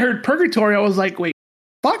soon as I heard Purgatory, I was like, wait,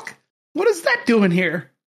 fuck? What is that doing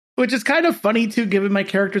here? Which is kind of funny, too, given my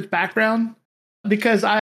character's background. Because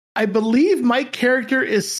I believe my character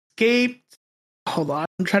escaped. Hold on,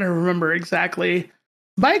 I'm trying to remember exactly.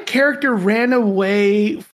 My character ran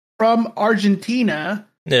away from Argentina.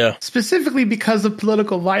 Yeah. Specifically because of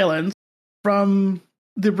political violence from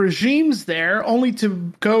the regimes there, only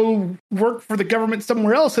to go work for the government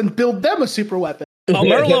somewhere else and build them a super weapon. Oh,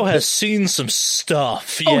 Merlot has seen some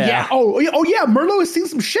stuff. Yeah. Oh yeah. Merlot has seen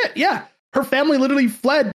some shit. Yeah. Her family literally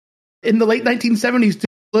fled in the late 1970s to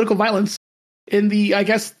political violence in the, I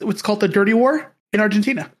guess, what's called the Dirty War in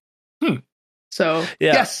Argentina. So,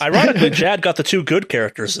 yeah. Yes. Ironically, Jad got the two good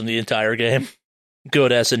characters in the entire game.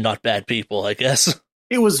 Good as in not bad people, I guess.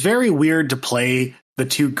 It was very weird to play the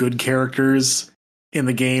two good characters in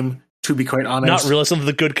the game, to be quite honest. Not really some of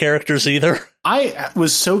the good characters either. I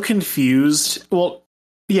was so confused. Well,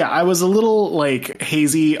 yeah, I was a little, like,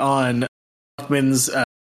 hazy on Huckman's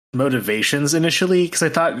motivations initially, because I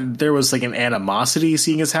thought there was, like, an animosity,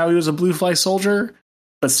 seeing as how he was a Blue Fly soldier,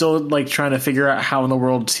 but still, like, trying to figure out how in the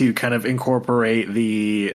world to kind of incorporate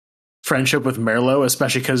the friendship with Merlo,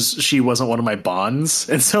 especially because she wasn't one of my bonds.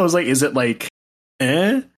 And so I was like, is it like,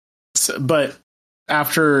 eh? So, but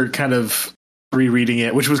after kind of rereading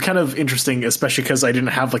it, which was kind of interesting, especially because I didn't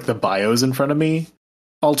have like the bios in front of me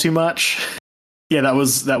all too much. Yeah, that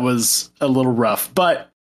was a little rough,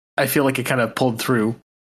 but I feel like it kind of pulled through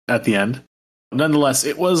at the end. Nonetheless,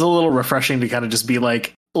 it was a little refreshing to kind of just be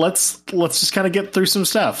like, let's just kind of get through some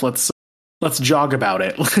stuff. Let's jog about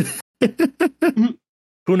it.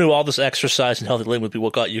 Who knew all this exercise and healthy living would be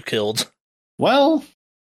what got you killed? Well,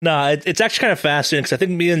 Nah, it's actually kind of fascinating because I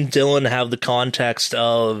think me and Dylan have the context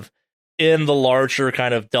of, in the larger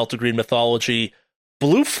kind of Delta Green mythology,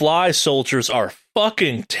 blue fly soldiers are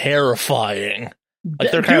fucking terrifying.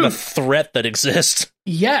 Like, they're kind of a threat that exists.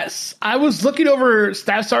 Yes. I was looking over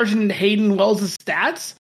Staff Sergeant Hayden Wells'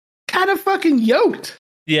 stats. Kind of fucking yoked.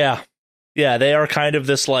 Yeah. Yeah, they are kind of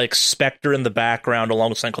this, like, specter in the background along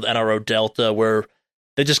with something called NRO Delta, where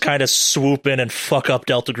they just kind of swoop in and fuck up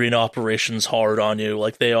Delta Green operations hard on you.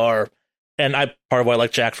 Like, they are. And part of why I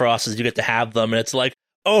like Jack Frost is you get to have them, and it's like,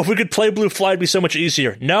 oh, if we could play Blue Fly, it'd be so much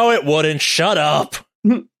easier. No, it wouldn't. Shut up.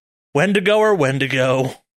 When to go or when to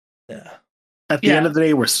go. Yeah. At the end of the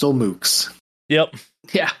day, we're still mooks. Yep.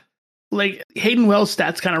 Yeah. Like, Hayden Wells'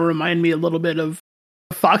 stats kind of remind me a little bit of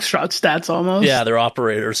Foxtrot stats almost. Yeah, they're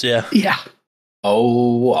operators, yeah. Yeah.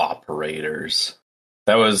 Oh, operators.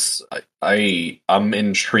 That was I'm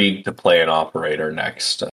intrigued to play an operator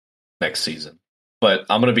next season. But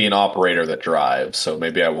I'm going to be an operator that drives, so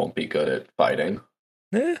maybe I won't be good at fighting.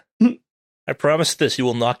 I promise this, you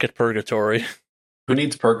will not get purgatory. Who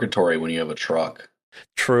needs purgatory when you have a truck?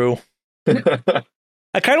 True.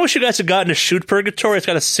 I kind of wish you guys had gotten to shoot purgatory. It's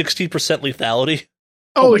got a 60% lethality.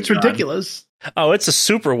 Oh, it's ridiculous. Oh, it's a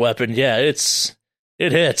super weapon. Yeah, it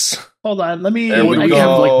hits. Hold on, let me. There we Would go. you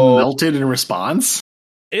have like melted in response?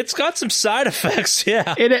 It's got some side effects,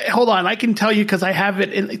 yeah. Hold on, I can tell you because I have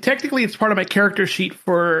it. Technically, it's part of my character sheet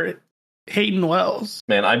for Hayden Wells.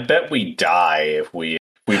 Man, I bet we die if we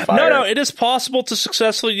fire. No, it is possible to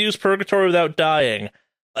successfully use purgatory without dying.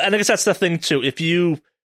 And I guess that's the thing, too. If you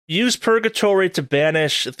use purgatory to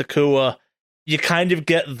banish the Kua, you kind of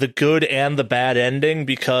get the good and the bad ending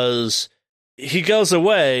because he goes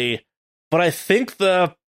away, but I think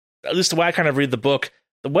at least the way I kind of read the book,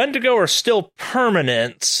 the Wendigo are still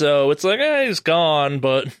permanent, so it's like, he's gone,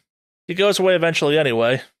 but he goes away eventually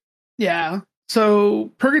anyway. Yeah.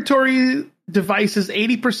 So Purgatory device is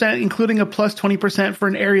 80%, including a plus 20% for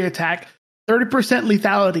an area attack, 30%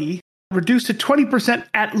 lethality, reduced to 20%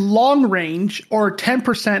 at long range or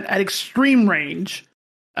 10% at extreme range.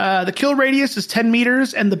 The kill radius is 10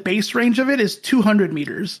 meters, and the base range of it is 200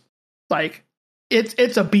 meters. Like,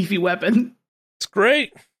 it's a beefy weapon. It's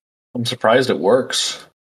great. I'm surprised it works.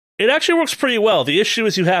 It actually works pretty well. The issue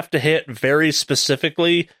is you have to hit very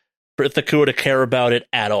specifically for the Kua to care about it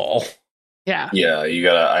at all. Yeah. Yeah,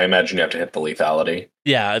 I imagine you have to hit the lethality.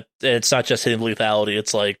 Yeah, it's not just hitting lethality,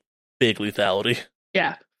 it's like big lethality.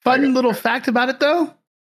 Yeah. Fun little fact about it, though.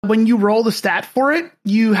 When you roll the stat for it,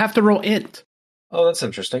 you have to roll int. Oh, that's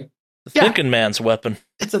interesting. The thinking man's weapon.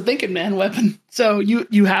 It's a thinking man weapon. So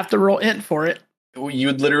you have to roll int for it. You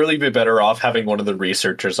would literally be better off having one of the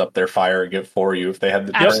researchers up there firing it for you if they had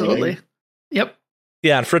the Absolutely. training. Yep.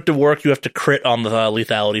 Yeah, and for it to work, you have to crit on the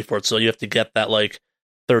lethality for it, so you have to get that, like,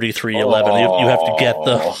 33-11. You have to get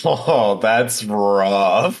the... Oh, that's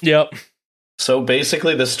rough. Yep. So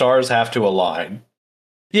basically the stars have to align.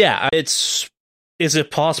 Yeah, is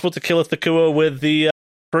it possible to kill Ithakua with the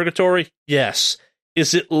Purgatory? Yes.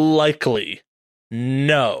 Is it likely?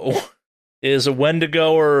 No. Is a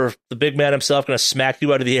Wendigo or the big man himself going to smack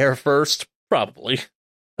you out of the air first? Probably.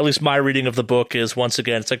 At least my reading of the book is, once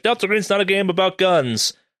again, it's like, Delta Green's not a game about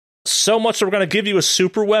guns. So much that we're going to give you a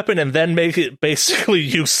super weapon and then make it basically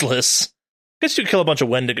useless. Guess you could kill a bunch of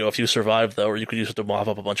Wendigo if you survive, though, or you could use it to mop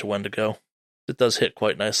up a bunch of Wendigo. It does hit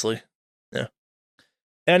quite nicely. Yeah.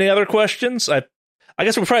 Any other questions? I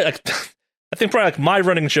guess we're probably I think probably my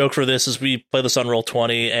running joke for this is we play this on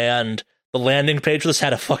Roll20 and the landing page for this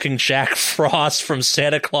had a fucking Jack Frost from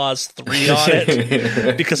Santa Claus 3 on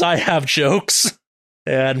it because I have jokes.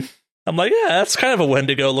 And I'm like, yeah, that's kind of a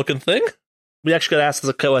Wendigo looking thing. We actually got asked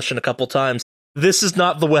this question a couple times. This is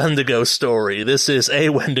not the Wendigo story. This is a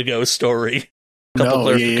Wendigo story. Couple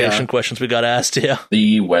clarification questions we got asked, yeah.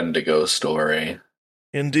 The Wendigo story.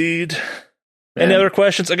 Indeed. Any other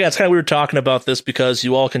questions? Again, it's kind of weird talking about this because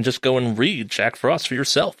you all can just go and read Jack Frost for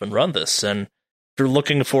yourself and run this. And if you're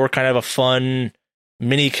looking for kind of a fun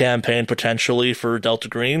mini campaign potentially for Delta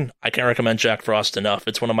Green, I can't recommend Jack Frost enough.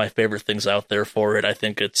 It's one of my favorite things out there for it. I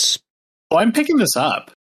think it's... Oh, I'm picking this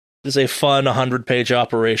up. It's a fun 100-page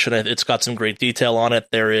operation. It's got some great detail on it.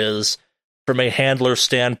 There is, from a handler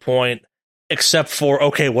standpoint, except for,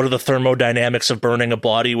 okay, what are the thermodynamics of burning a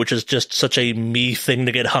body, which is just such a me thing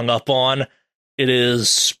to get hung up on. It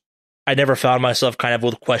is, I never found myself kind of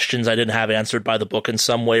with questions I didn't have answered by the book in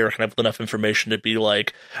some way, or kind of with enough information to be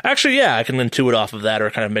like, actually, yeah, I can intuit off of that,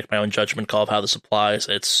 or kind of make my own judgment call of how this applies.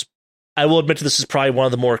 I will admit this is probably one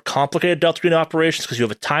of the more complicated Delta Green operations, because you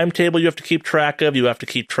have a timetable you have to keep track of. You have to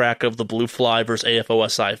keep track of the Blue Fly versus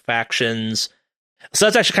AFOSI factions. So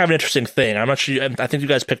that's actually kind of an interesting thing. I'm not sure. I think you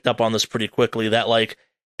guys picked up on this pretty quickly, that like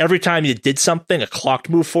every time you did something, a clock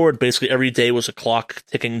moved forward. Basically, every day was a clock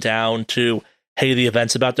ticking down to, hey, the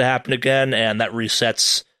event's about to happen again, and that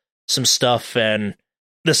resets some stuff. And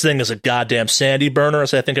this thing is a goddamn sandy burner,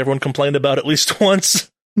 as I think everyone complained about at least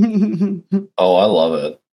once. Oh, I love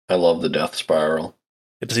it. I love the death spiral.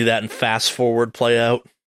 Get to see that in fast forward play out.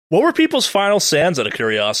 What were people's final sands, out of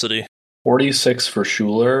curiosity? 46 for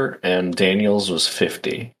Schuler, and Daniels was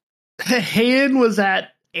 50. Hayden was at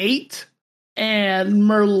 8, and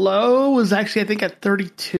Merlot was actually, I think, at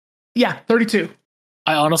 32. Yeah, 32.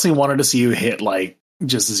 I honestly wanted to see you hit like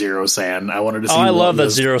just 0 sand. I wanted to see. I love that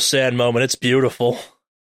 0 sand moment. It's beautiful.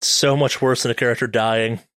 It's so much worse than a character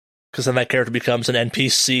dying, because then that character becomes an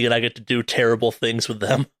NPC, and I get to do terrible things with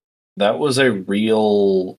them. That was a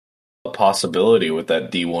real possibility with that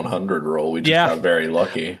D100 roll. We just got very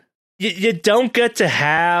lucky. You don't get to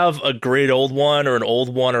have a great old one or an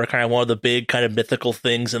old one or kind of one of the big kind of mythical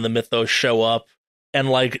things in the mythos show up and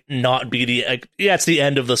like not be it's the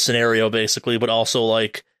end of the scenario basically, but also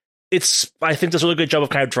like I think does a really good job of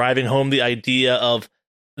kind of driving home the idea of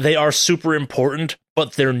they are super important,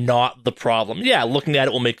 but they're not the problem. Yeah, looking at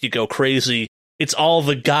it will make you go crazy. It's all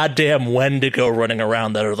the goddamn Wendigo running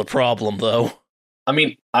around that are the problem, though. I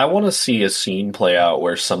mean, I want to see a scene play out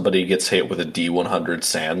where somebody gets hit with a D100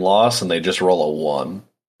 sand loss and they just roll a 1.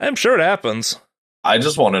 I'm sure it happens. I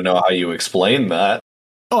just want to know how you explain that.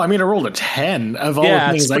 Oh, I mean, I rolled a 10 of all the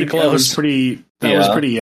things. It's pretty close. That was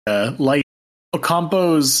pretty light.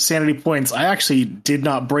 Compo's sanity points. I actually did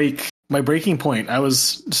not break my breaking point. I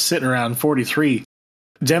was sitting around 43.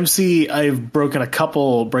 Dempsey, I've broken a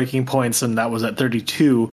couple breaking points, and that was at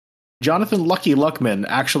 32. Jonathan Lucky Luckman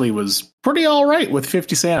actually was pretty all right with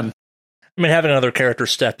 50 sand. I mean, having another character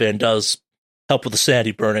step in does help with the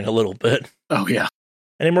sandy burning a little bit. Oh, yeah.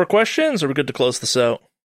 Any more questions, or are we good to close this out?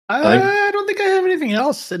 I don't think I have anything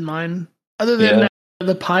else in mind, other than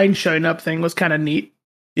the Pine showing up thing was kind of neat.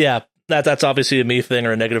 Yeah, that's obviously a me thing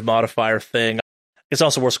or a negative modifier thing. It's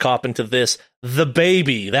also worth copping to this. The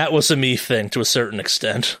baby, that was a me thing to a certain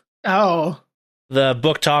extent. Oh. The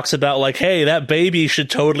book talks about, like, hey, that baby should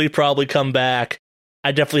totally probably come back.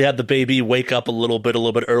 I definitely had the baby wake up a little bit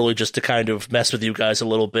early just to kind of mess with you guys a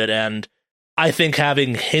little bit, and I think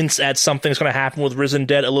having hints at something's going to happen with Risen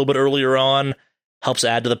Dead a little bit earlier on helps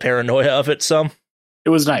add to the paranoia of it some. It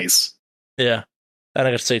was nice. Yeah. And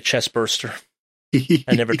I got to say chest burster.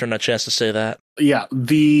 I never turned a chance to say that. Yeah,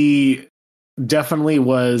 definitely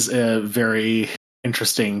was a very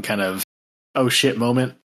interesting kind of oh shit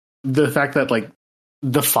moment. The fact that like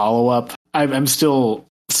the follow-up, I'm still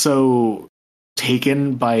so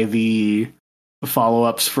taken by the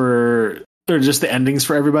follow-ups or just the endings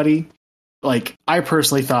for everybody. Like, I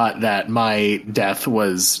personally thought that my death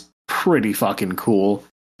was pretty fucking cool.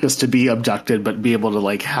 Just to be abducted, but be able to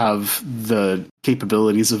like have the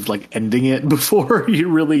capabilities of like ending it before you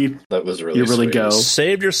really go.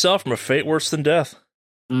 Saved yourself from a fate worse than death.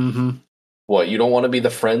 Mm-hmm. What, you don't want to be the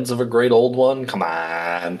friends of a great old one? Come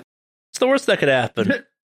on. It's the worst that could happen.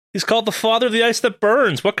 He's called the father of the ice that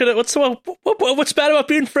burns. What's bad about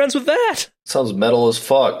being friends with that? Sounds metal as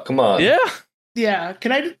fuck. Come on. Yeah. Yeah.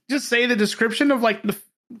 Can I just say the description of like the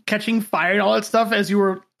catching fire and all that stuff as you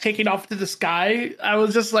were taking off to the sky? I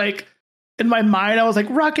was just like, in my mind, I was like,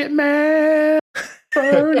 Rocket Man,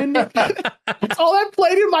 burning. It's all that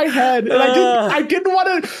played in my head, and I didn't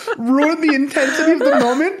want to ruin the intensity of the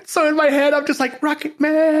moment. So in my head, I'm just like, Rocket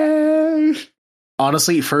Man.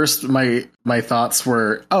 Honestly, first my thoughts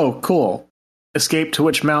were, oh, cool, Escape to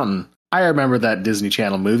Witch Mountain. I remember that Disney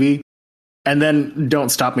Channel movie. And then Don't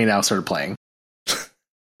Stop Me Now started playing.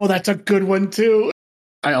 Oh, that's a good one too.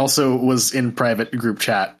 I also was in private group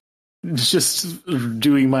chat, just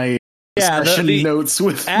doing my discussion notes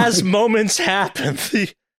with. As moments happen,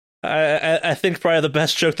 I think probably the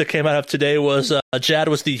best joke that came out of today was Jad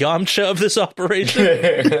was the Yamcha of this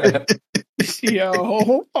operation.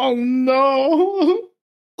 Yo, oh no!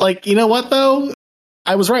 Like, you know what though?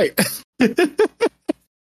 I was right.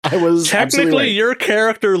 I was technically right. Your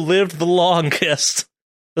character lived the longest.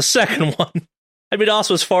 The second one. I mean,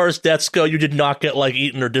 also, as far as deaths go, you did not get, like,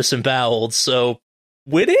 eaten or disemboweled, so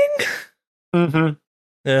winning? Mm-hmm.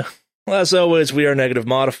 Yeah. Well, as always, we are Negative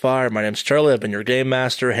Modifier. My name's Charlie. I've been your game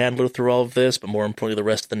master, handler through all of this, but more importantly, the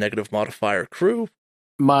rest of the Negative Modifier crew.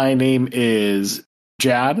 My name is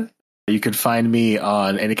Jad. You can find me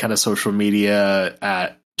on any kind of social media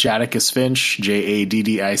at Jadicus Finch,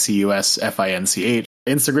 JADDICUSFINCH.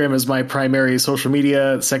 Instagram is my primary social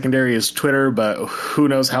media. Secondary is Twitter, but who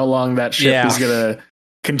knows how long that ship is going to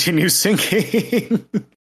continue sinking.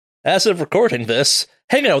 As of recording this,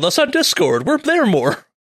 hang out with us on Discord. We're there more.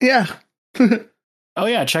 Yeah. Oh,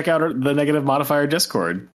 yeah. Check out the Negative Modifier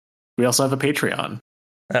Discord. We also have a Patreon.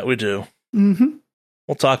 That we do. Mm-hmm.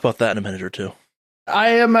 We'll talk about that in a minute or two. I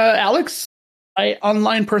am Alex. My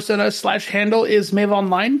online persona / handle is Maeve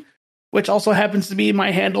Online, which also happens to be my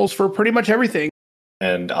handles for pretty much everything.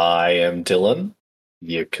 And I am Dylan.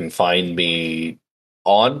 You can find me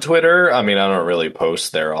on Twitter. I mean, I don't really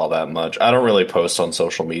post there all that much. I don't really post on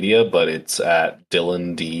social media, but it's at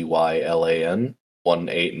Dylan, DYLAN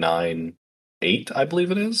 1898, I believe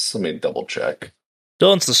it is. Let me double check.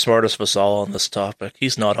 Dylan's the smartest of us all on this topic.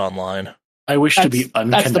 He's not online. I wish to be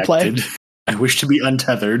unconnected. That's the play. I wish to be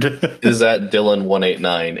untethered. Is at Dylan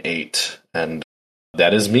 1898, and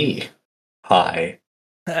that is me. Hi.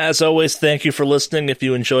 As always, thank you for listening. If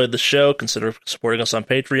you enjoyed the show, consider supporting us on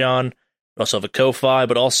Patreon. We also have a Ko-Fi,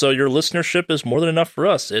 but also your listenership is more than enough for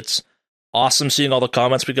us. It's awesome seeing all the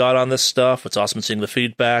comments we got on this stuff. It's awesome seeing the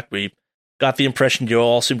feedback. We got the impression you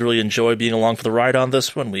all seem to really enjoy being along for the ride on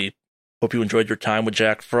this one. We hope you enjoyed your time with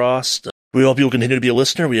Jack Frost. We hope you'll continue to be a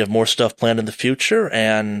listener. We have more stuff planned in the future.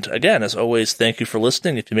 And again, as always, thank you for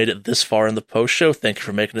listening. If you made it this far in the post show, thank you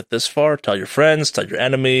for making it this far. Tell your friends, tell your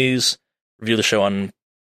enemies, review the show on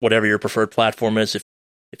whatever your preferred platform is if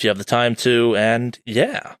you have the time to. And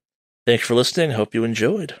yeah, thank you for listening. Hope you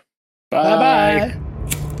enjoyed. Bye-bye.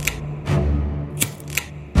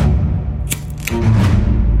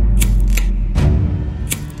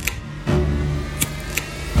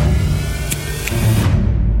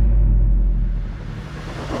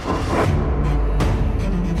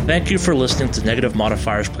 Thank you for listening to Negative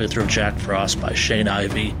Modifier's playthrough of Jack Frost by Shane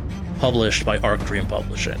Ivey, published by Arc Dream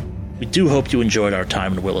Publishing. We do hope you enjoyed our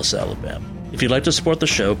time in Willis, Alabama. If you'd like to support the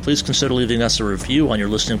show, please consider leaving us a review on your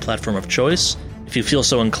listening platform of choice. If you feel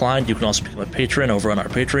so inclined, you can also become a patron over on our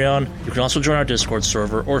Patreon. You can also join our Discord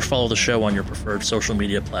server or follow the show on your preferred social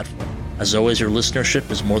media platform. As always, your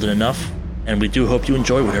listenership is more than enough, and we do hope you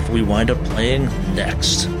enjoy whatever we wind up playing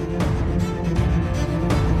next.